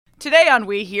Today on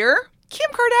We Hear,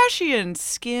 Kim Kardashian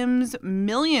skims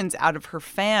millions out of her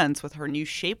fans with her new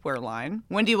shapewear line.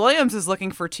 Wendy Williams is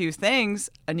looking for two things,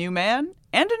 a new man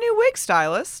and a new wig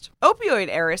stylist. Opioid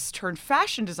heiress turned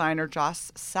fashion designer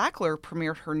Joss Sackler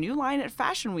premiered her new line at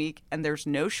Fashion Week, and there's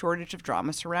no shortage of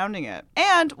drama surrounding it.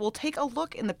 And we'll take a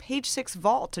look in the Page Six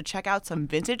vault to check out some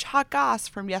vintage hot goss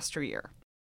from yesteryear.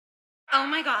 Oh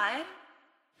my God.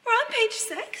 We're on Page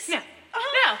Six? No.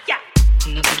 No. Yeah.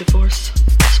 Another divorce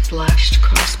splashed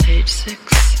across Page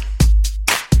Six.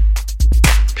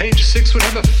 Page Six would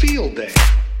have a field day.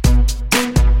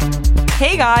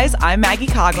 Hey guys, I'm Maggie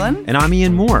Coughlin. And I'm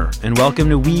Ian Moore, and welcome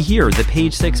to We Hear, the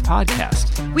Page Six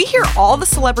podcast. We hear all the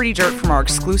celebrity dirt from our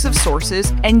exclusive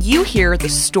sources, and you hear the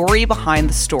story behind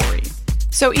the story.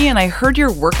 So Ian, I heard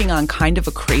you're working on kind of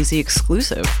a crazy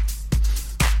exclusive.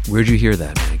 Where'd you hear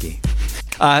that, Maggie?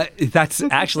 That's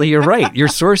actually, you're right. Your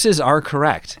sources are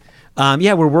correct.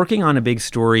 Yeah, we're working on a big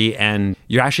story, and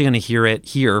you're actually going to hear it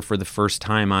here for the first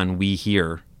time on We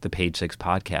Hear, the Page Six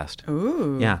podcast.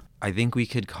 Ooh. Yeah, I think we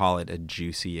could call it a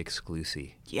juicy exclusive.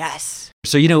 Yes.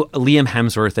 So, Liam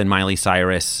Hemsworth and Miley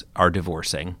Cyrus are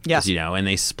divorcing. Yes. And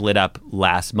they split up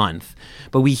last month.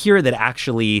 But we hear that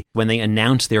actually when they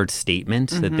announced their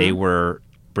statement that they were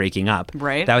breaking up,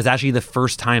 Right. that was actually the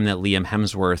first time that Liam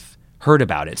Hemsworth heard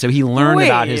about it. So he learned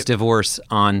about his divorce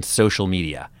on social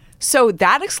media. So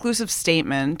that exclusive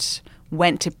statement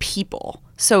went to People.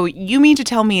 So you mean to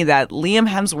tell me that Liam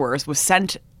Hemsworth was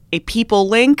sent a People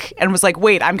link and was like,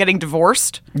 wait, I'm getting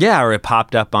divorced? Yeah, or it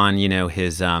popped up on,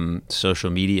 his social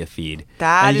media feed.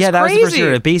 That is yeah, that was the first crazy.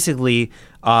 year. Basically,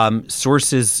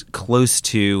 sources close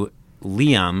to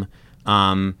Liam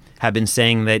have been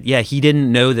saying that, yeah, he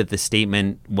didn't know that the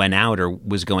statement went out or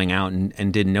was going out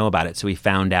and didn't know about it. So he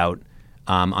found out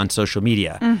on social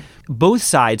media. Both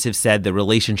sides have said the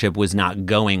relationship was not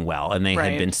going well and they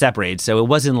Right. had been separated. So it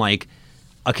wasn't like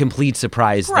a complete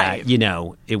surprise Right.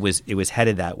 that, it was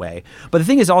headed that way. But the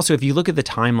thing is also, if you look at the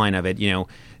timeline of it,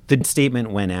 the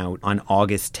statement went out on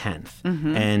August 10th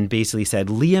and basically said,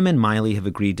 Liam and Miley have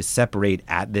agreed to separate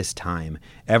at this time,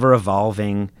 ever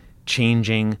evolving,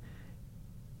 changing.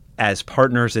 As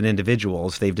partners and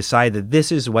individuals, they've decided that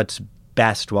this is what's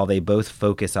best while they both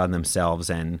focus on themselves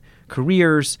and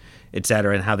careers, et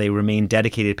cetera, and how they remain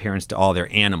dedicated parents to all their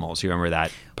animals. You remember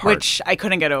that part? Which I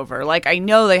couldn't get over. Like, I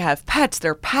know they have pets,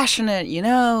 they're passionate,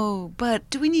 but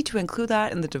do we need to include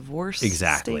that in the divorce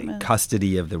Exactly. statement?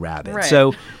 Custody of the rabbit. Right.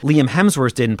 So Liam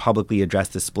Hemsworth didn't publicly address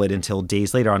the split until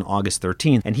days later on August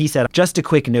 13th. And he said, just a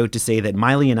quick note to say that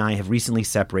Miley and I have recently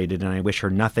separated and I wish her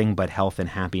nothing but health and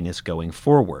happiness going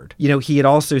forward. He had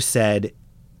also said,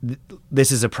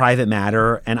 this is a private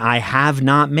matter, and I have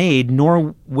not made,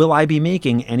 nor will I be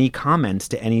making any comments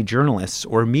to any journalists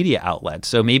or media outlets.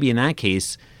 So maybe in that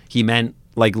case, he meant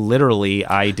like literally,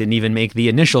 I didn't even make the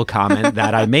initial comment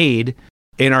that I made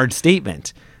in our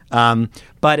statement.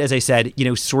 But as I said,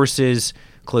 sources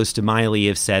close to Miley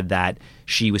have said that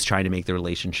she was trying to make the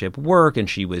relationship work and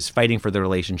she was fighting for the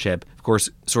relationship. Of course,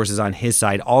 sources on his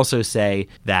side also say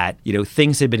that,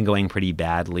 things had been going pretty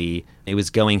badly. It was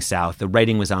going south. The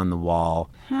writing was on the wall.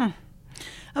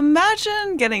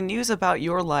 Imagine getting news about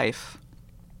your life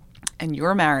and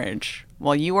your marriage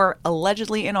while you are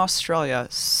allegedly in Australia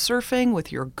surfing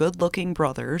with your good-looking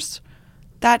brothers,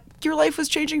 that your life was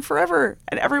changing forever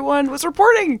and everyone was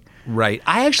reporting. Right.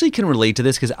 I actually can relate to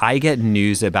this because I get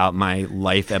news about my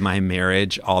life and my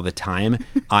marriage all the time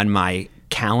on my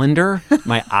calendar,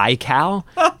 my iCal,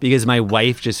 because my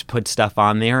wife just puts stuff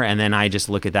on there and then I just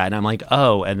look at that and I'm like,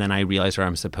 oh, and then I realize where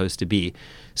I'm supposed to be.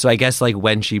 So I guess like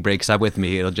when she breaks up with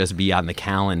me, it'll just be on the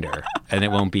calendar and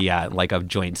it won't be like a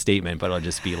joint statement, but it'll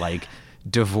just be like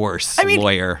divorce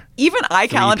lawyer. Even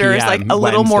iCalendar is 3 like p.m. a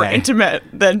little more Wednesday. intimate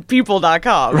than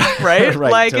people.com, right? Right,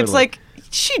 like totally. It's like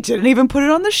she didn't even put it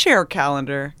on the share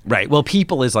calendar. Right. Well,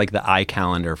 People is like the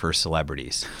iCalendar for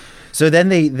celebrities. So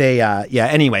then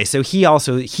anyway, so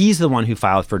he's the one who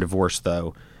filed for divorce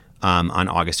though on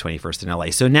August 21st in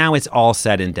LA. So now it's all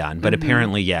said and done. But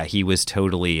apparently, he was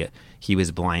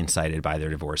blindsided by their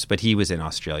divorce, but he was in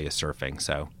Australia surfing.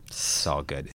 So it's all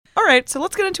good. All right, so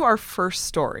let's get into our first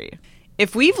story.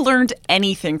 If we've learned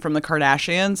anything from the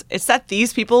Kardashians, it's that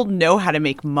these people know how to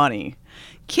make money.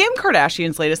 Kim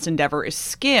Kardashian's latest endeavor is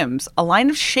Skims, a line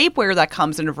of shapewear that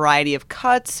comes in a variety of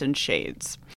cuts and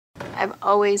shades. I've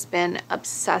always been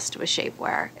obsessed with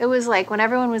shapewear. It was like when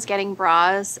everyone was getting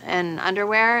bras and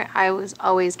underwear, I was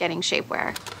always getting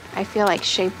shapewear. I feel like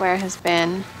shapewear has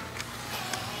been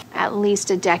at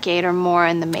least a decade or more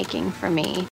in the making for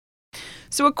me.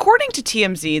 So according to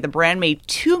TMZ, the brand made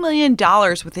 $2 million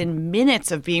within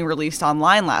minutes of being released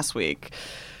online last week.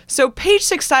 So Page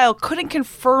Six Style couldn't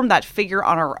confirm that figure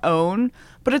on her own,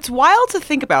 but it's wild to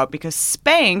think about because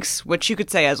Spanx, which you could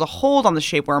say has a hold on the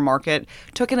shapewear market,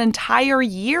 took an entire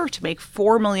year to make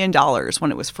 $4 million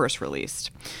when it was first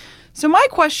released. So my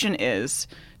question is,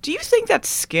 do you think that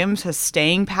Skims has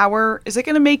staying power? Is it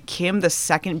going to make Kim the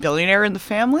second billionaire in the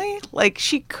family? Like,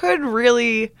 she could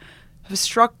really have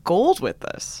struck gold with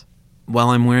this.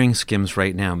 Well, I'm wearing Skims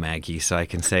right now, Maggie, so I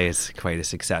can say it's quite a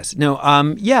success. No,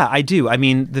 yeah, I do. I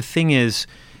mean, the thing is,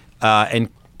 and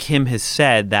Kim has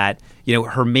said that,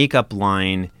 her makeup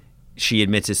line, she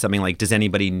admits is something like, does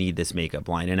anybody need this makeup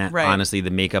line? And Right. honestly,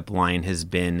 the makeup line has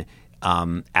been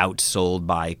outsold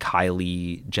by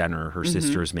Kylie Jenner, her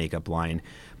sister's makeup line.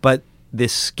 But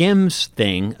this Skims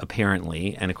thing,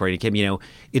 apparently, and according to Kim,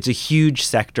 it's a huge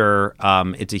sector,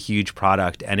 it's a huge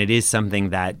product, and it is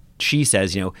something that she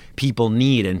says, people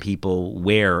need and people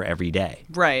wear every day.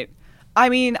 Right. I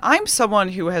mean, I'm someone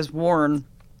who has worn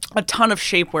a ton of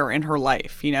shapewear in her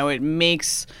life. It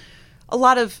makes a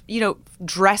lot of,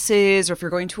 dresses, or if you're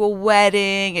going to a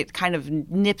wedding, it kind of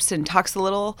nips and tucks a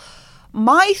little.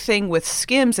 My thing with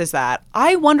Skims is that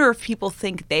I wonder if people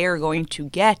think they are going to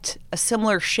get a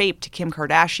similar shape to Kim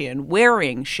Kardashian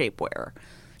wearing shapewear.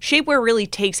 Shapewear really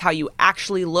takes how you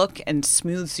actually look and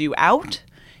smooths you out.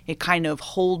 It kind of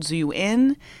holds you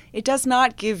in. It does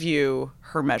not give you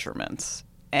her measurements.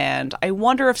 And I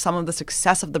wonder if some of the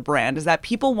success of the brand is that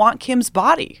people want Kim's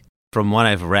body. From what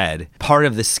I've read, part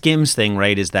of the Skims thing,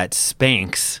 right, is that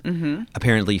Spanx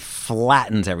apparently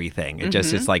flattens everything. It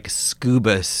just is like a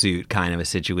scuba suit kind of a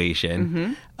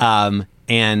situation.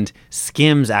 And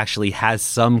Skims actually has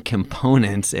some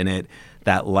components in it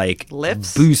that like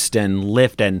Lifts? boost and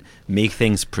lift and make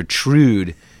things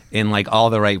protrude in like all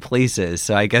the right places.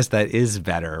 So I guess that is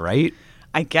better, right?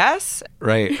 I guess.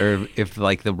 Right. Or if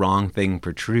like the wrong thing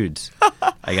protrudes,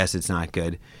 I guess it's not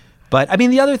good. But I mean,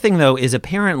 the other thing though is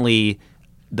apparently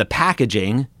the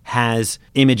packaging has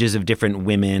images of different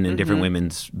women and different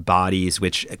women's bodies,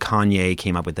 which Kanye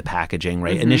came up with the packaging,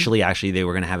 right? Initially, actually, they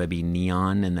were going to have it be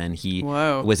neon. And then he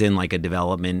was in like a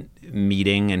development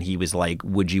meeting and he was like,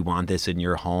 would you want this in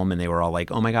your home? And they were all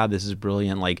like, oh my God, this is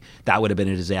brilliant. Like that would have been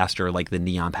a disaster, like the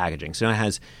neon packaging. So now it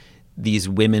has these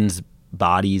women's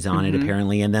bodies on it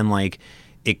apparently. And then like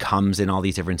it comes in all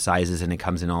these different sizes and it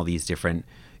comes in all these different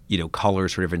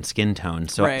colors for different skin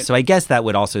tones. So Right. so I guess that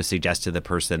would also suggest to the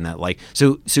person that like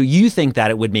so you think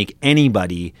that it would make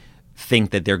anybody think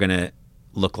that they're going to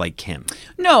look like Kim.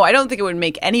 No, I don't think it would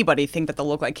make anybody think that they'll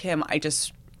look like him. I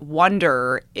just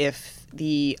wonder if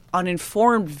the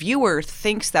uninformed viewer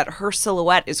thinks that her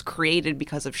silhouette is created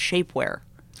because of shapewear.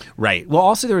 Right. Well,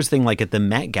 also there was a thing like at the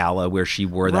Met Gala where she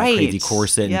wore that Right. crazy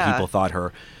corset and Yeah. people thought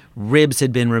her ribs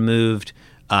had been removed.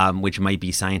 Which might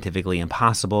be scientifically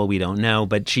impossible. We don't know.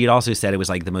 But she had also said it was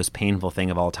like the most painful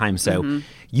thing of all time. So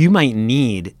you might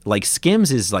need, like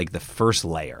Skims is like the first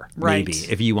layer, Right. maybe.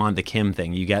 If you want the Kim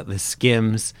thing, you get the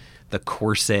Skims, the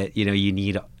corset, you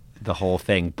need the whole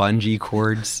thing. Bungee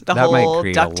cords. The that whole might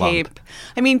create duct a lump. tape.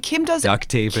 I mean, Kim does Duct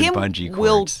tape and Kim bungee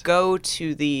will cords. go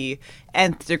to the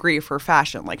nth degree for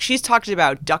fashion. Like she's talked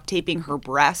about duct taping her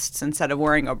breasts instead of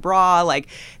wearing a bra. Like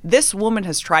this woman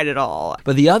has tried it all.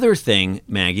 But the other thing,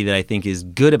 Maggie, that I think is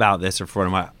good about this, or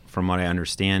from what I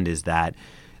understand, is that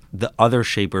the other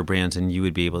shapewear brands, and you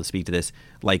would be able to speak to this,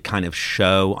 like kind of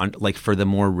show, like for the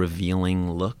more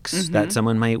revealing looks that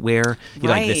someone might wear.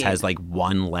 Like this Right. has like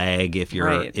one leg if you're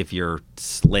Right. if you're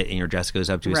slit and your dress goes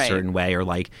up to a Right. certain way, or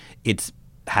like it's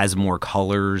has more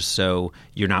colors, so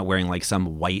you're not wearing like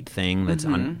some white thing that's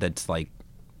that's like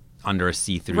under a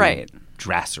see-through Right.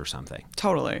 dress or something.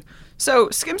 Totally. So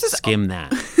Skims is Skim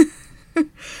that.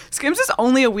 Skims is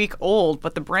only a week old,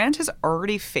 but the brand has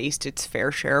already faced its fair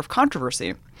share of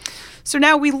controversy. So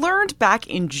now we learned back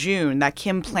in June that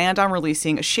Kim planned on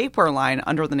releasing a shapewear line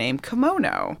under the name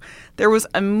Kimono. There was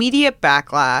immediate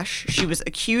backlash. She was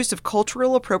accused of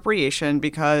cultural appropriation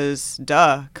because,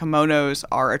 kimonos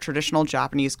are a traditional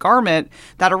Japanese garment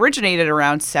that originated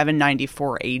around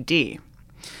 794 AD.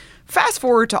 Fast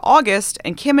forward to August,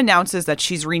 and Kim announces that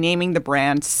she's renaming the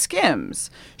brand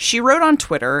Skims. She wrote on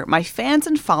Twitter, "My fans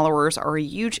and followers are a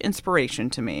huge inspiration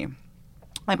to me.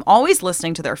 I'm always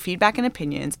listening to their feedback and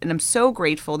opinions, and I'm so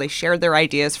grateful they shared their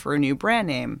ideas for a new brand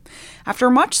name. After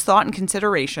much thought and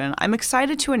consideration, I'm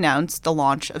excited to announce the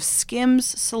launch of Skims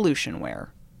Solution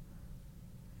Wear."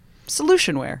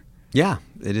 Solution Wear. Yeah,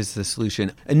 it is the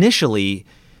solution. Initially,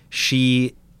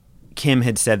 Kim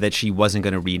had said that she wasn't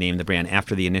going to rename the brand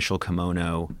after the initial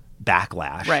kimono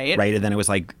backlash. Right. And then it was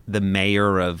like the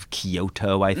mayor of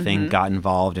Kyoto, I think, got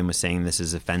involved and was saying this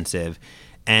is offensive.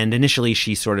 And initially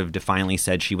she sort of defiantly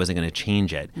said she wasn't going to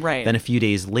change it. Right. Then a few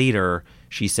days later,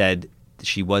 she said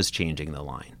she was changing the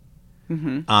line.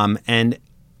 And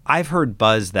I've heard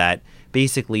buzz that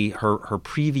basically her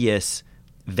previous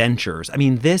ventures, I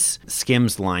mean, this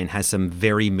Skims line has some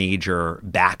very major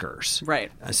backers.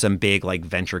 Right. Some big like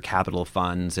venture capital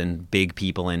funds and big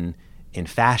people in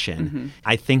fashion.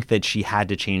 I think that she had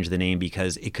to change the name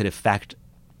because it could affect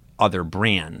other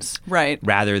brands. Right.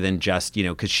 Rather than just,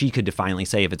 because she could defiantly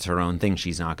say if it's her own thing,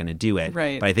 she's not going to do it.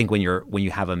 Right. But I think when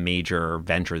you have a major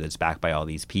venture that's backed by all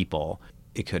these people,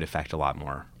 it could affect a lot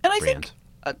more And I brands.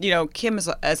 think, Kim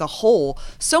as a whole,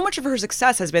 so much of her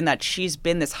success has been that she's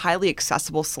been this highly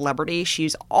accessible celebrity.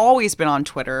 She's always been on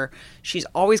Twitter. She's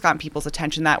always gotten people's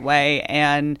attention that way.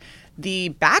 And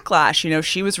the backlash,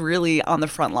 she was really on the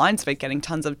front lines of it, getting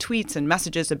tons of tweets and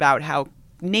messages about how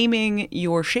naming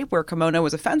your shapewear kimono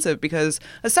was offensive because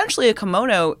essentially a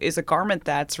kimono is a garment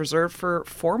that's reserved for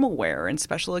formal wear and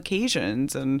special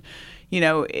occasions. And,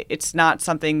 it's not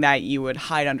something that you would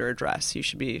hide under a dress. You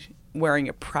should be wearing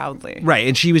it proudly. Right.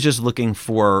 And she was just looking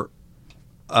for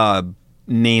a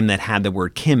name that had the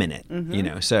word Kim in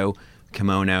it, So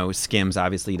kimono, Skims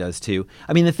obviously does too.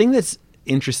 I mean, the thing that's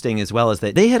interesting as well is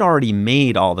that they had already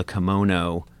made all the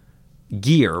kimono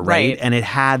gear, right? And it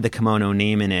had the kimono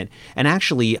name in it. And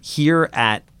actually here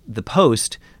at the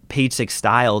Post, Page Six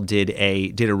Style did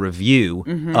a review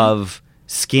of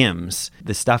Skims,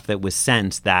 the stuff that was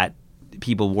sent that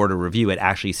people wore to review it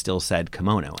actually still said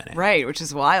kimono in it. Right, which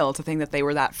is wild to think that they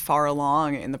were that far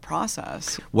along in the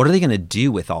process. What are they going to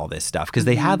do with all this stuff? Because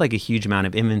they had like a huge amount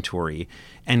of inventory.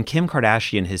 And Kim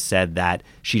Kardashian has said that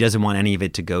she doesn't want any of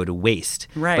it to go to waste.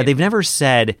 Right. But they've never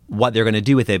said what they're going to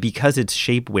do with it. Because it's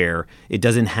shapewear, it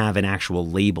doesn't have an actual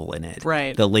label in it.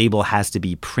 Right. The label has to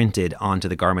be printed onto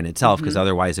the garment itself because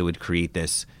otherwise it would create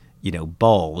this,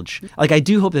 bulge. Like I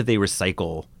do hope that they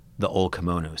recycle the old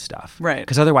kimono stuff. Right.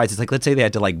 Because otherwise it's like, let's say they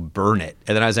had to like burn it.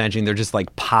 And then I was imagining they're just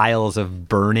like piles of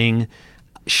burning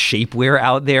shapewear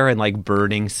out there and like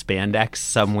burning spandex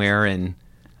somewhere in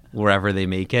wherever they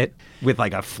make it with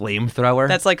like a flamethrower.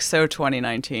 That's like so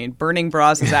 2019. Burning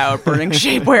bras is out, burning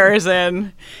shapewear is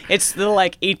in. It's the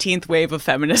like 18th wave of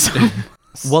feminism.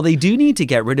 Well, they do need to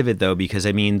get rid of it, though, because,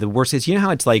 I mean, the worst is,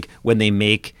 how it's like when they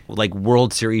make, like,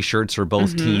 World Series shirts for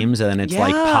both teams, and then it's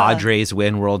like Padres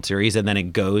win World Series, and then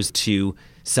it goes to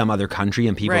some other country,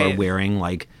 and people are wearing,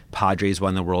 like, Padres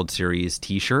won the World Series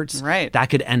T-shirts. Right. That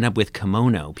could end up with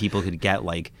kimono. People could get,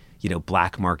 like,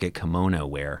 black market kimono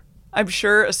wear. I'm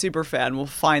sure a super fan will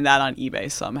find that on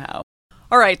eBay somehow.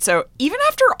 All right, so even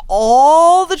after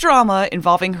all the drama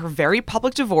involving her very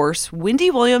public divorce, Wendy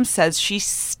Williams says she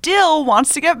still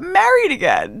wants to get married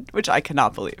again, which I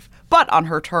cannot believe, but on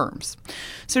her terms.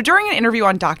 So during an interview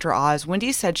on Dr. Oz,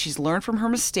 Wendy said she's learned from her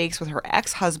mistakes with her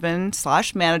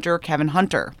ex-husband/manager, Kevin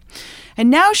Hunter. And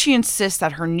now she insists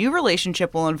that her new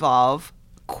relationship will involve,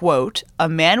 quote, a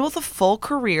man with a full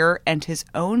career and his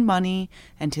own money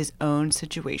and his own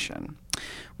situation.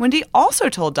 Wendy also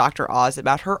told Dr. Oz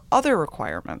about her other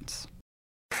requirements.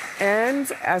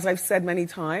 And as I've said many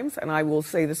times, and I will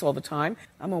say this all the time,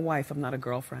 I'm a wife, I'm not a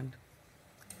girlfriend.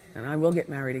 And I will get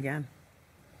married again.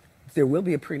 There will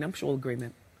be a prenuptial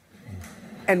agreement.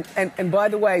 And by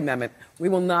the way, Mehmet, we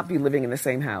will not be living in the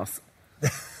same house.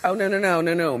 Oh,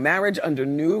 no. Marriage under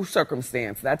new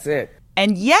circumstance, that's it.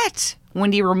 And yet,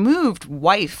 Wendy removed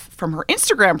wife from her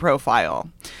Instagram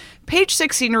profile. Page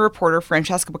Six senior reporter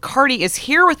Francesca Bacardi is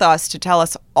here with us to tell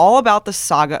us all about the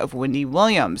saga of Wendy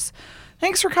Williams.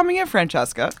 Thanks for coming in,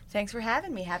 Francesca. Thanks for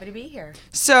having me. Happy to be here.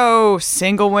 So,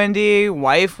 single Wendy,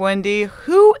 wife Wendy,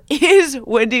 who is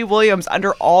Wendy Williams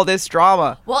under all this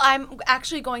drama? Well, I'm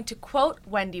actually going to quote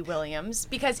Wendy Williams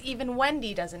because even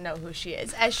Wendy doesn't know who she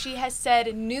is. As she has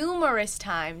said numerous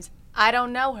times, I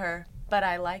don't know her, but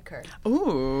I like her.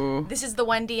 Ooh. This is the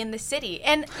Wendy in the city.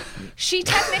 And she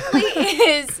technically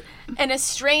is an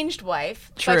estranged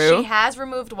wife, True. But she has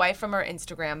removed wife from her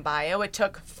Instagram bio. It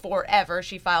took forever.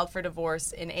 She filed for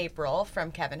divorce in April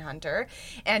from Kevin Hunter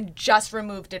and just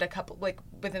removed it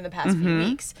within the past few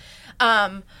weeks.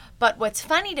 But what's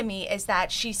funny to me is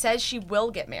that she says she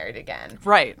will get married again.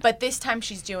 Right. But this time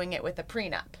she's doing it with a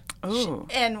prenup. Ooh.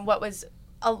 And what was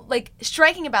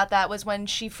striking about that was when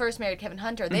she first married Kevin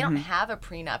Hunter, they don't have a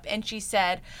prenup. And she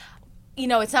said,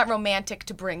 it's not romantic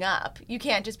to bring up. You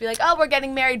can't just be like, oh, we're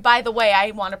getting married. By the way, I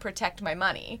want to protect my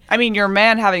money. I mean, your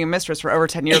man having a mistress for over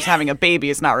 10 years having a baby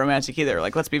is not romantic either.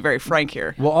 Like, let's be very frank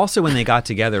here. Well, also when they got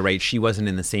together, right, she wasn't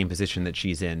in the same position that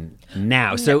she's in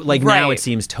now. So, now Right. it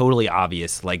seems totally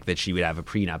obvious, like, that she would have a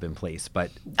prenup in place. But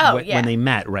when they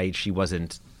met, right, she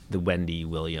wasn't the Wendy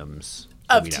Williams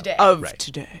Of today.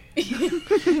 Today.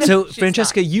 So,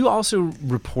 Francesca, you also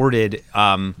reported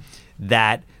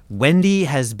that Wendy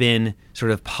has been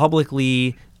sort of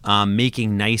publicly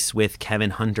making nice with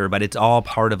Kevin Hunter, but it's all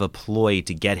part of a ploy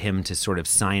to get him to sort of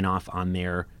sign off on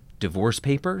their divorce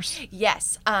papers?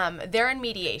 Yes, they're in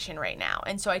mediation right now.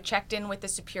 And so I checked in with the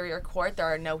Superior Court. There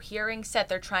are no hearings set.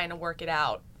 They're trying to work it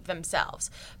out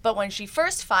themselves. But when she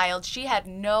first filed, she had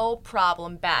no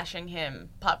problem bashing him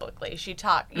publicly. She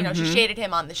talked, she shaded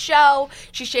him on the show.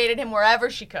 She shaded him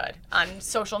wherever she could on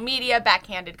social media,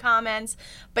 backhanded comments.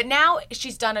 But now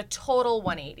she's done a total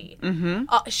 180.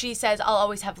 She says, I'll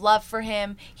always have love for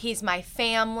him. He's my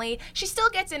family. She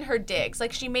still gets in her digs.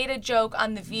 Like, she made a joke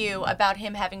on The View about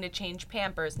him having to change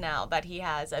Pampers now that he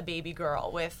has a baby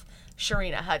girl with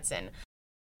Sharina Hudson.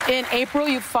 In April,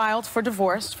 you filed for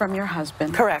divorce from your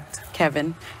husband. Correct.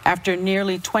 Kevin, after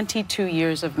nearly 22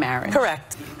 years of marriage.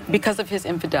 Correct. Because of his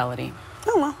infidelity.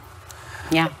 Oh, well.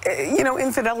 Yeah.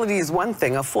 Infidelity is one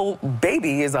thing. A full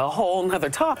baby is a whole nother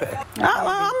topic. I'm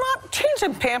not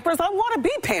changing Pampers. I want to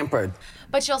be pampered.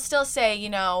 But she'll still say,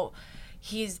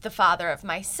 he's the father of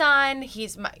my son.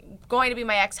 He's going to be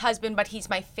my ex-husband, but he's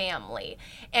my family.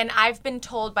 And I've been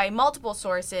told by multiple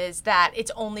sources that it's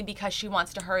only because she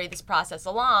wants to hurry this process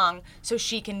along so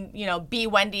she can, be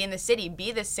Wendy in the city,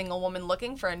 be this single woman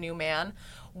looking for a new man,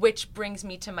 which brings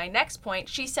me to my next point.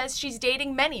 She says she's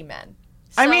dating many men.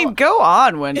 I mean, go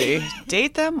on, Wendy.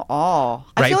 Date them all.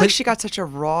 I feel like she got such a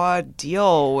raw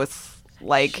deal with,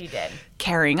 she did.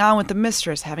 Carrying on with the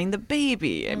mistress, having the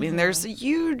baby. I mean, there's a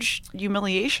huge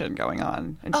humiliation going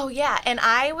on. Oh, yeah. And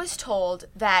I was told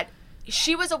that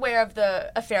she was aware of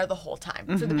the affair the whole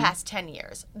time for the past 10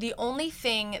 years. The only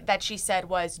thing that she said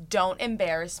was, don't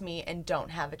embarrass me and don't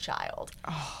have a child.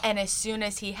 Oh. And as soon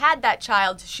as he had that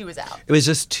child, she was out. It was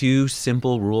just two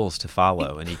simple rules to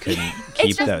follow, and he couldn't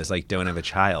keep those. Like, don't have a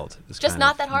child. Just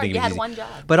not that hard. You had one job.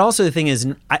 But also the thing is,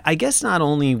 I guess not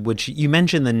only would she, you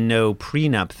mentioned the no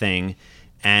prenup thing,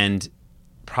 and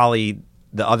probably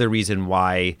the other reason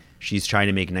why she's trying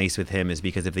to make nice with him is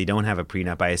because if they don't have a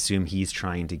prenup, I assume he's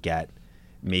trying to get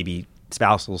maybe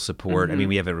spousal support. I mean,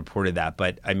 we haven't reported that,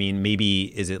 but I mean, maybe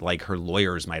is it like her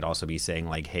lawyers might also be saying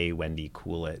like, hey, Wendy,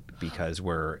 cool it because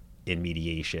we're in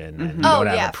mediation and we don't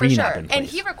have a prenup in place. And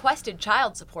he requested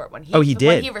child support when he did.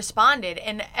 When he responded,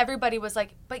 and everybody was like,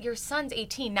 but your son's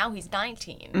 18, now he's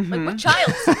 19. Like, what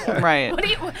child support? Right.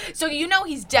 So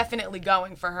he's definitely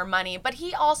going for her money, but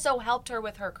he also helped her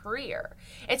with her career.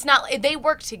 It's not, they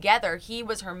worked together. He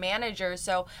was her manager,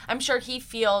 so I'm sure he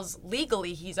feels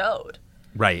legally he's owed.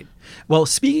 Right. Well,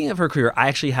 speaking of her career, I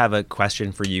actually have a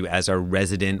question for you as our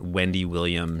resident Wendy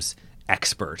Williams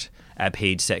expert at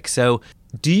Page Six. So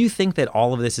do you think that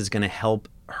all of this is going to help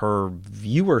her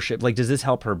viewership? Like, does this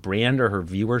help her brand or her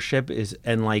viewership?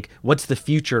 And like, what's the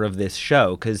future of this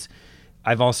show? Because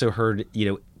I've also heard,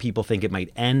 people think it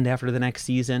might end after the next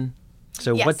season.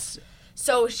 So yes.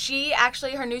 So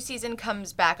her new season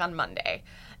comes back on Monday.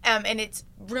 And it's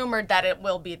rumored that it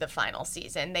will be the final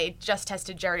season. They just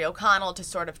tested Jerry O'Connell to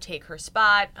sort of take her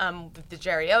spot with the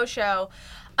Jerry O Show.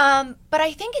 But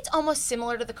I think it's almost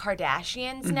similar to the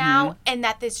Kardashians now, and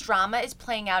that this drama is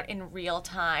playing out in real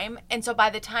time. And so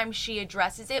by the time she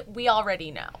addresses it, we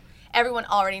already know. Everyone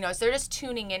already knows. They're just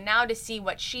tuning in now to see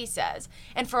what she says.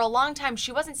 And for a long time,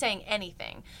 she wasn't saying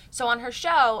anything. So on her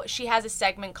show, she has a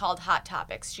segment called Hot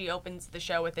Topics. She opens the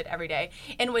show with it every day,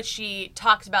 in which she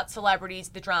talks about celebrities,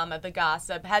 the drama, the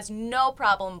gossip, has no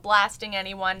problem blasting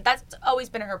anyone. That's always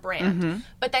been her brand.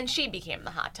 But then she became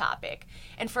the hot topic.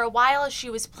 And for a while, she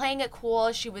was playing it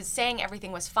cool. She was saying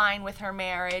everything was fine with her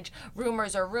marriage.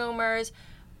 Rumors are rumors.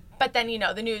 But then,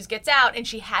 the news gets out, and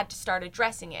she had to start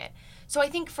addressing it. So I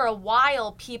think for a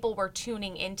while, people were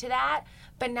tuning into that.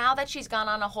 But now that she's gone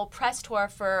on a whole press tour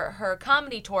for her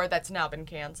comedy tour that's now been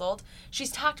canceled, she's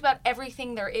talked about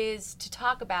everything there is to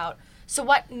talk about. So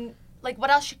what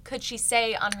else could she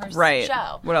say on her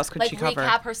show? What else could she cover?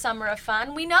 Recap her summer of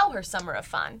fun? We know her summer of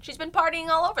fun. She's been partying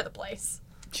all over the place.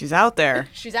 She's out there.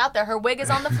 She's out there. Her wig is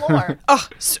on the floor.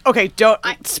 Okay.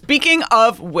 Speaking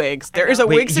of wigs, there is a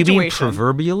wig situation. You mean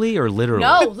proverbially or literally?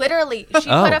 No, literally. She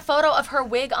put a photo of her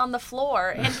wig on the floor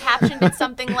and captioned it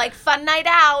something like "Fun night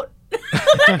out."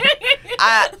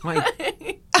 My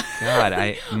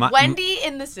God, Wendy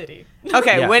in the city.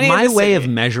 Okay, yeah, Wendy. My in the way city. of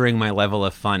measuring my level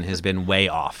of fun has been way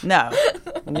off. No,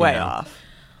 way off.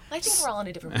 I think we're all in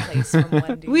a different place from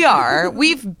Wendy. We are.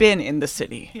 We've been in the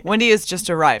city. Wendy is just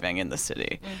arriving in the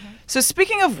city. So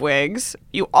speaking of wigs,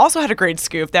 you also had a great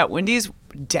scoop that Wendy's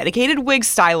dedicated wig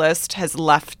stylist has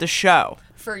left the show.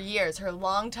 For years, her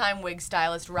longtime wig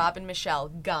stylist, Robin Michelle,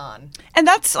 gone. And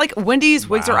that's like Wendy's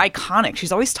wigs are iconic.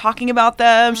 She's always talking about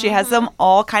them. She has them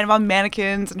all kind of on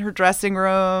mannequins in her dressing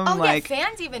room. Oh, like, yeah,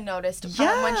 fans even noticed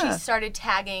when she started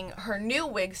tagging her new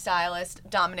wig stylist,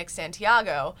 Dominic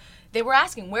Santiago. They were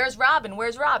asking, where's Robin?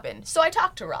 Where's Robin? So I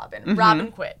talked to Robin.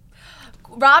 Robin quit.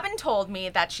 Robin told me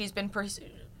that she's been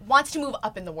wants to move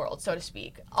up in the world, so to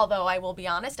speak. Although I will be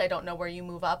honest, I don't know where you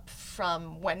move up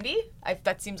from Wendy.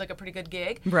 That seems like a pretty good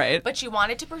gig. Right. But she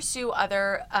wanted to pursue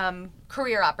other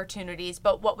career opportunities.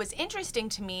 But what was interesting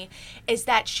to me is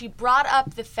that she brought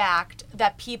up the fact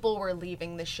that people were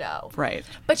leaving the show. Right.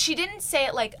 But she didn't say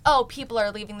it like, oh, people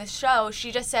are leaving the show.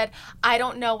 She just said, I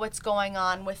don't know what's going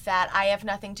on with that. I have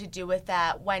nothing to do with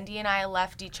that. Wendy and I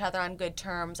left each other on good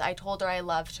terms. I told her I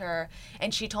loved her,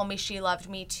 and she told me she loved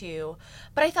me too.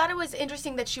 But I thought it was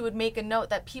interesting that she would make a note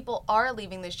that people are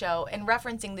leaving the show and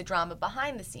referencing the drama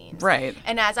behind the scenes. Right.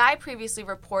 And as I previously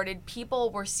reported, people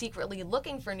were secretly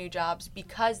looking for new jobs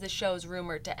because the show's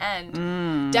rumored to end.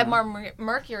 Debmar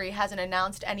Mercury hasn't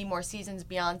announced any more seasons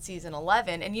beyond season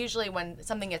 11, and usually when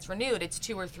something gets renewed, it's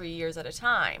 2 or 3 years at a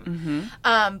time.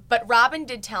 But Robin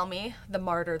did tell me, the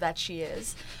martyr that she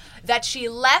is, that she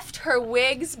left her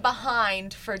wigs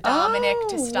behind for Dominic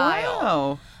to style.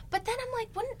 Wow. But then I'm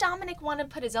like, wouldn't Dominic want to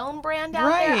put his own brand out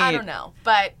there? I don't know.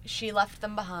 But she left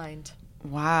them behind.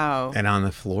 Wow. And on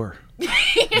the floor.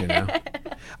 You know?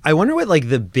 I wonder what like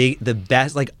the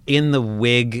best, like in the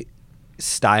wig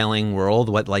styling world,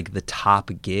 what like the top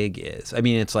gig is. I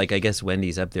mean, it's like, I guess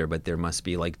Wendy's up there, but there must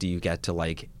be like, do you get to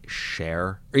like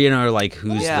share? Or, you know, like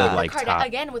who's the like top?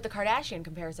 Again, with the Kardashian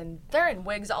comparison, they're in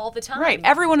wigs all the time. Right.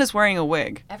 Everyone is wearing a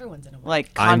wig. Everyone's in a wig. Like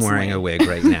I'm constantly. wearing a wig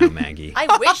right now, Maggie.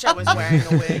 I wish I was wearing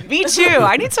a wig. Me too.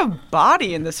 I need some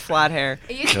body in this flat hair.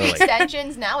 It used to be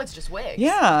extensions, now it's just wigs.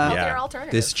 Yeah. Healthier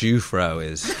alternative. This Jufro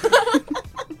is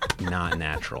not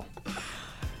natural.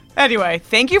 Anyway,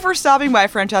 thank you for stopping by,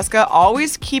 Francesca.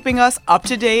 Always keeping us up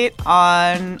to date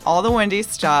on all the Wendy's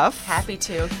stuff. Happy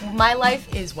to. My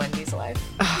life is Wendy's life.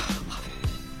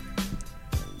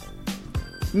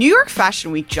 New York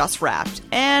Fashion Week just wrapped,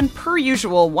 and per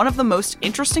usual, one of the most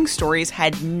interesting stories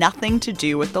had nothing to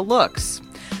do with the looks.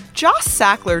 Joss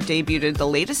Sackler debuted the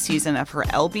latest season of her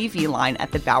LBV line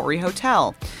at the Bowery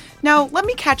Hotel. Now, let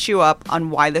me catch you up on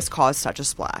why this caused such a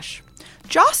splash.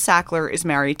 Joss Sackler is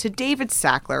married to David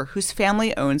Sackler, whose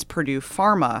family owns Purdue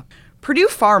Pharma. Purdue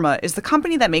Pharma is the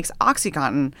company that makes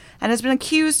OxyContin and has been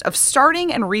accused of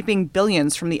starting and reaping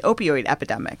billions from the opioid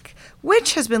epidemic,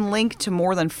 which has been linked to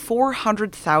more than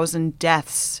 400,000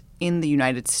 deaths in the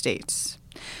United States.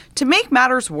 To make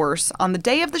matters worse, on the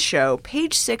day of the show,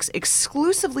 Page Six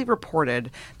exclusively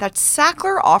reported that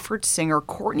Sackler offered singer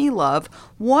Courtney Love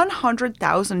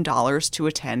 $100,000 to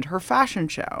attend her fashion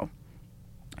show.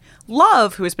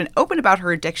 Love, who has been open about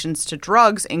her addictions to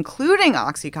drugs, including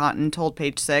OxyContin, told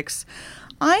Page Six,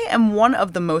 I am one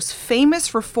of the most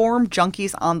famous reform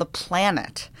junkies on the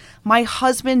planet. My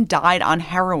husband died on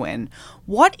heroin.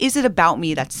 What is it about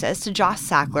me that says to Joss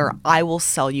Sackler, I will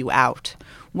sell you out?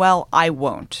 Well, I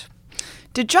won't.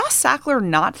 Did Joss Sackler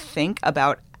not think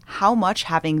about how much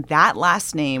having that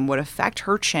last name would affect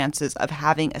her chances of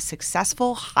having a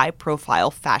successful,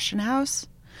 high-profile fashion house?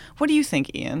 What do you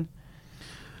think, Ian?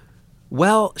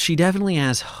 Well, she definitely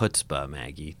has chutzpah,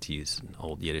 Maggie, to use an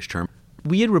old Yiddish term.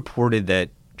 We had reported that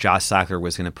Joss Sackler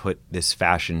was going to put this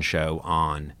fashion show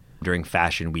on during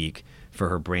Fashion Week for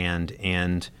her brand,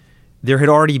 and there had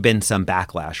already been some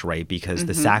backlash, right? Because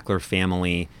the Sackler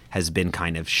family has been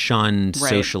kind of shunned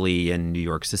socially in New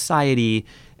York society,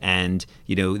 and,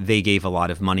 you know, they gave a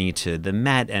lot of money to the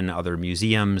Met and other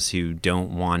museums who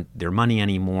don't want their money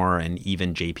anymore, and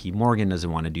even J.P. Morgan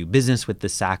doesn't want to do business with the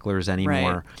Sacklers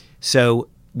anymore. Right. So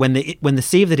when the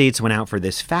save the dates went out for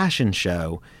this fashion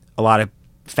show, a lot of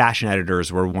fashion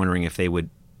editors were wondering if they would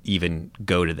even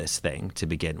go to this thing to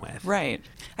begin with. Right.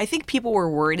 I think people were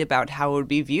worried about how it would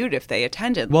be viewed if they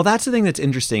attended. Well, that's the thing that's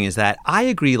interesting is that I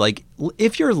agree, like,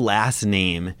 if your last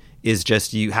name is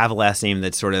just you have a last name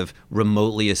that's sort of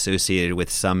remotely associated with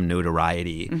some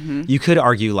notoriety, you could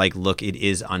argue, like, look, it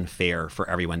is unfair for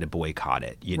everyone to boycott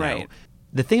it, you know? Right.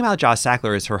 The thing about Joss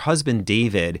Sackler is her husband,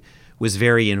 David, was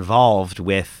very involved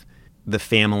with the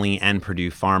family and Purdue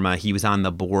Pharma. He was on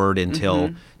the board until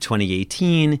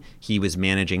 2018. He was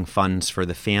managing funds for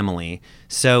the family.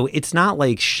 So it's not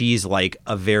like she's like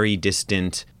a very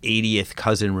distant 80th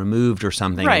cousin removed or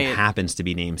something and happens to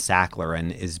be named Sackler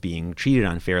and is being treated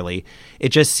unfairly. It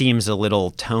just seems a little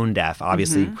tone deaf,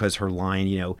 obviously, because her line,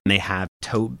 you know, they have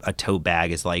a tote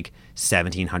bag is like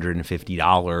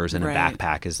 $1,750 and a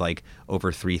backpack is like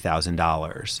over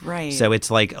 $3,000. Right. So it's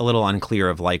like a little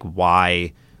unclear of like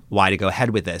why why to go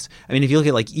ahead with this. I mean, if you look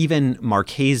at like even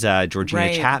Marchesa, Georgina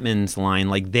Right. Chapman's line,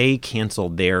 like they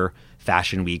canceled their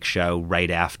Fashion Week show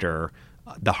right after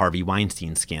the Harvey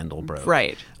Weinstein scandal broke.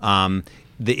 Right.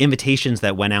 The invitations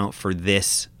that went out for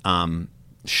this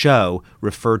show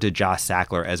referred to Joss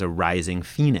Sackler as a rising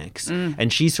phoenix,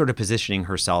 and she's sort of positioning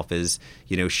herself as,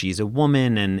 you know, she's a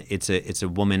woman and it's a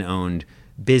woman-owned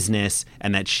business,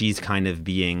 and that she's kind of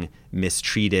being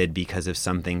mistreated because of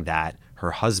something that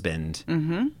her husband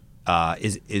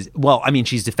is well, I mean,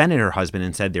 she's defended her husband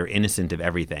and said they're innocent of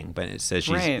everything, but it says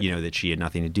she's Right. you know, that she had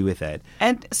nothing to do with it.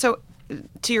 And so,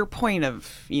 to your point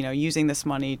of, you know, using this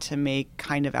money to make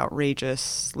kind of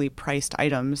outrageously priced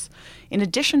items, in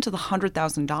addition to the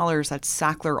 $100,000 that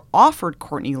Sackler offered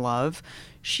Courtney Love,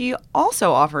 she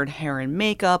also offered hair and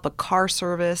makeup, a car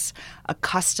service, a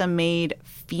custom-made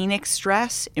Phoenix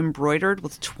dress embroidered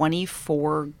with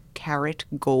 24-karat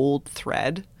gold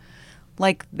thread.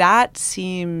 Like, that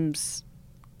seems...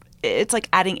 It's like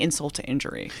adding insult to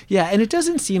injury. Yeah, and it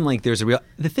doesn't seem like there's a real...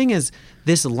 The thing is,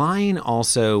 this line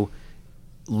also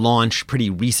launched pretty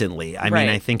recently. I mean, Right.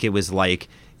 I think it was like,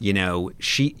 you know,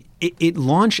 it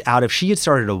launched out of... She had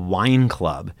started a wine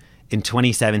club in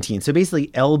 2017. So basically,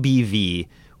 LBV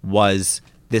was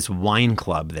this wine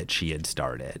club that she had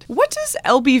started. What does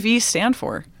LBV stand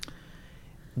for?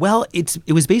 Well, it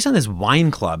was based on this wine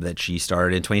club that she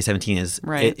started in 2017.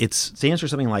 Right. It stands for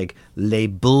something like Les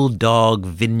Bulldogs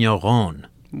Vignerons.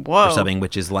 Whoa. Or something,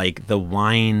 which is like the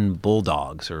wine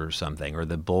bulldogs or something, or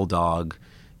the bulldog,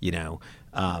 you know,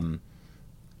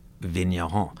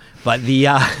 vigneron. But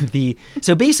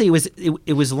so basically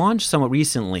it was launched somewhat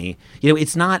recently. You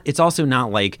know, it's also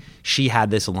not like she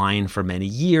had this line for many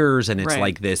years and it's Right.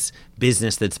 like this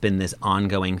business that's been this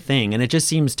ongoing thing. And it just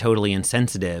seems totally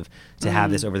insensitive to have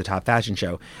this over the top fashion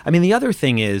show. I mean, the other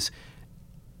thing is,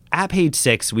 at Page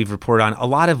Six, we've reported on a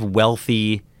lot of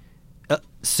wealthy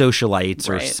socialites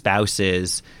or Right.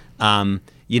 spouses.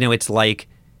 You know, it's like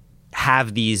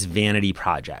have these vanity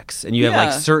projects, and you have like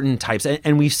Yeah. certain types,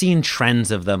 and we've seen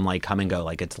trends of them like come and go.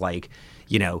 Like it's like,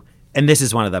 you know, and this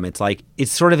is one of them. It's like,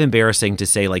 it's sort of embarrassing to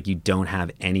say like you don't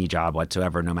have any job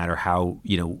whatsoever, no matter how,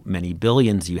 you know, many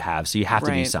billions you have. So you have to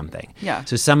do Right. something. Yeah.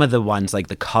 So some of the ones like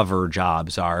the cover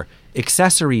jobs are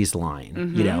accessories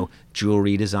line, you know,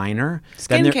 jewelry designer,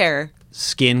 Then there-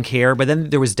 skincare, but then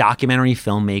there was documentary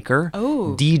filmmaker.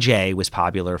 Oh. DJ was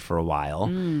popular for a while.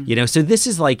 You know, so this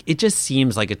is like, it just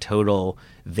seems like a total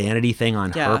vanity thing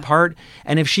on Yeah. her part.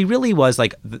 And if she really was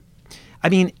like, I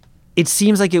mean, it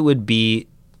seems like it would be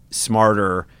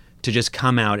smarter to just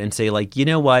come out and say like, you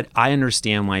know what, I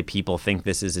understand why people think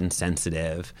this is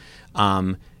insensitive.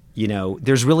 You know,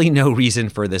 there's really no reason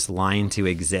for this line to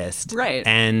exist. Right.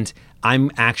 And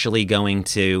I'm actually going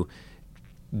to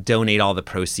donate all the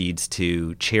proceeds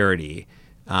to charity.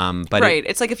 But Right.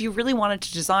 It's like if you really wanted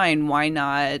to design, why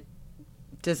not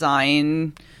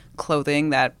design clothing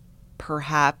that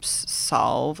perhaps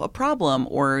solve a problem,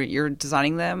 or you're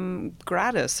designing them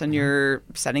gratis and you're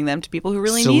sending them to people who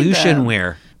really need them. solution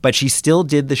wear. But she still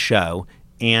did the show.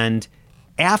 And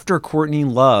after Courtney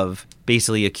Love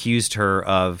basically accused her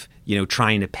of, you know,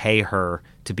 trying to pay her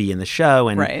to be in the show,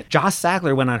 and Right. Joss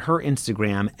Sackler went on her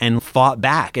Instagram and fought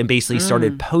back and basically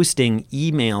started posting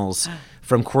emails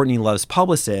from Courtney Love's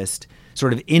publicist,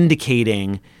 sort of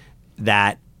indicating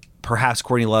that perhaps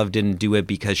Courtney Love didn't do it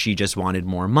because she just wanted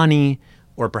more money,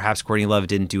 or perhaps Courtney Love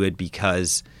didn't do it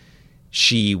because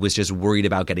she was just worried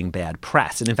about getting bad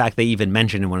press. And in fact, they even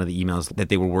mentioned in one of the emails that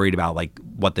they were worried about like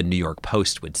what the New York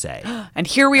Post would say. And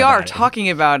here we are about it. talking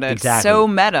about it. Exactly. So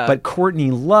meta. But Courtney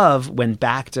Love went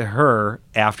back to her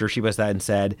after she was that and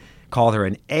said, called her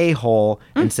an a-hole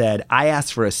and said, I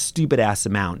asked for a stupid ass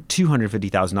amount,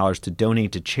 $250,000 to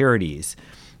donate to charities.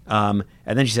 And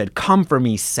then she said, come for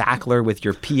me, Sackler, with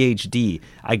your PhD.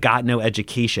 I got no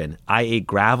education. I ate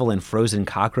gravel and frozen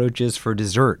cockroaches for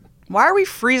dessert. Why are we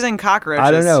freezing cockroaches?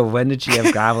 I don't know. When did she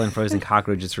have gravel and frozen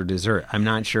cockroaches for dessert? I'm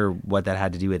not sure what that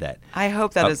had to do with it. I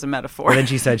hope that is a metaphor. But then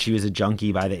she said she was a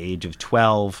junkie by the age of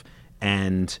 12,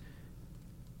 and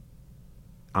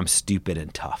I'm stupid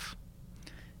and tough.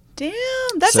 Damn,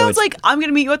 that So sounds it's- like I'm going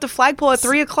to meet you at the flagpole at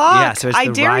 3 o'clock. Yeah, so it's I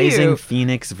the dare rising you.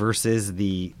 phoenix versus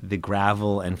the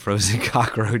gravel and frozen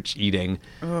cockroach eating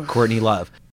Courtney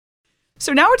Love.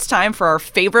 So now it's time for our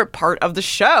favorite part of the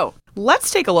show.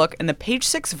 Let's take a look in the Page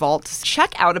Six vault to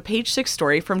check out a Page Six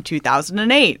story from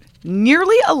 2008.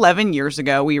 Nearly 11 years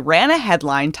ago, we ran a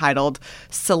headline titled,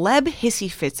 Celeb Hissy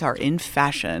Fits Are in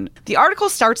Fashion. The article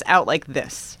starts out like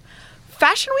this.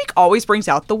 Fashion Week always brings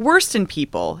out the worst in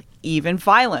people, even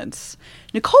violence.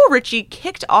 Nicole Richie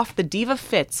kicked off the diva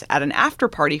fits at an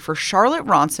after-party for Charlotte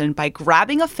Ronson by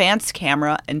grabbing a fan's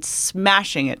camera and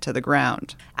smashing it to the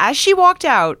ground. As she walked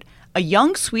out, a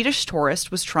young Swedish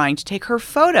tourist was trying to take her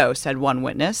photo, said one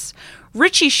witness.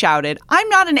 Richie shouted, "I'm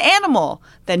not an animal,"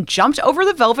 then jumped over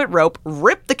the velvet rope,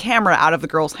 ripped the camera out of the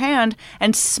girl's hand,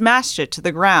 and smashed it to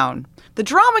the ground. The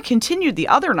drama continued the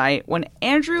other night when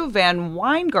Andrew Van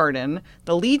Weingarten,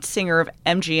 the lead singer of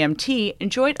MGMT,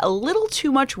 enjoyed a little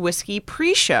too much whiskey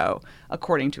pre-show,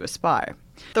 according to a spy.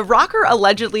 The rocker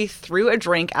allegedly threw a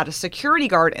drink at a security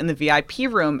guard in the VIP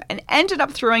room and ended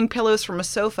up throwing pillows from a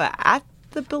sofa at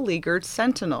the beleaguered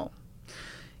Sentinel.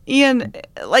 Ian,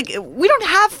 we don't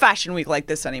have Fashion Week like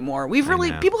this anymore.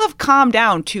 People have calmed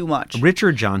down too much.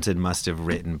 Richard Johnson must have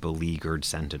written Beleaguered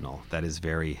Sentinel. That is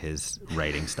very his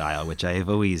writing style, which I have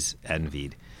always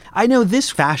envied. I know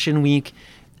this Fashion Week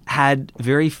had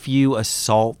very few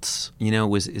assaults,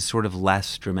 is sort of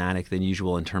less dramatic than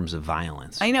usual in terms of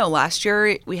violence. I know. Last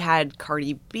year we had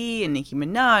Cardi B and Nicki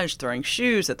Minaj throwing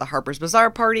shoes at the Harper's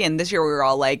Bazaar party, and this year we were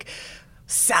all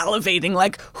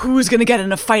salivating, who's going to get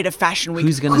in a fight at Fashion Week?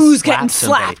 Who's getting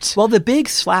slapped? Well, the big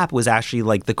slap was actually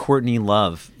the Courtney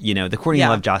Love, the Courtney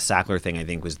Love Josh Sackler thing, I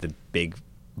think, was the big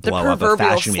blow up of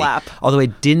Fashion slap. Week. Although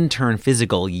it didn't turn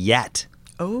physical yet.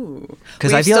 Oh.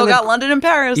 Because I still got London and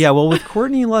Paris. Yeah, well, with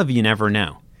Courtney Love, you never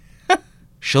know.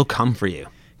 She'll come for you.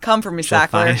 Come for me,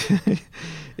 Sackler.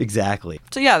 Exactly.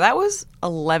 So yeah, that was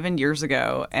 11 years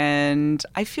ago, and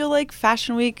I feel like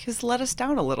Fashion Week has let us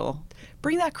down a little.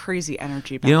 Bring that crazy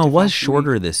energy back. It was Fashion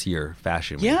shorter Week. This year,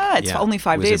 Fashion Week. Yeah, it's only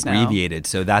 5 days now. It was abbreviated,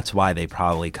 so that's why they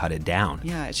probably cut it down.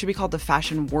 Yeah, it should be called the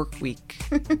Fashion Work Week.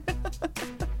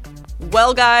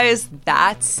 Well, guys,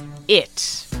 that's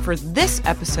it for this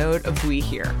episode of We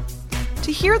Here.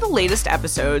 To hear the latest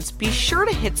episodes, be sure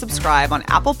to hit subscribe on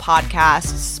Apple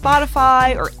Podcasts,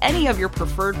 Spotify, or any of your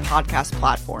preferred podcast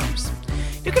platforms.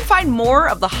 You can find more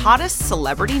of the hottest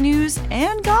celebrity news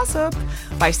and gossip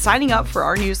by signing up for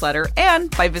our newsletter and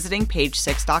by visiting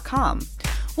page6.com.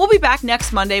 We'll be back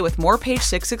next Monday with more Page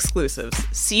 6 exclusives.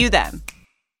 See you then.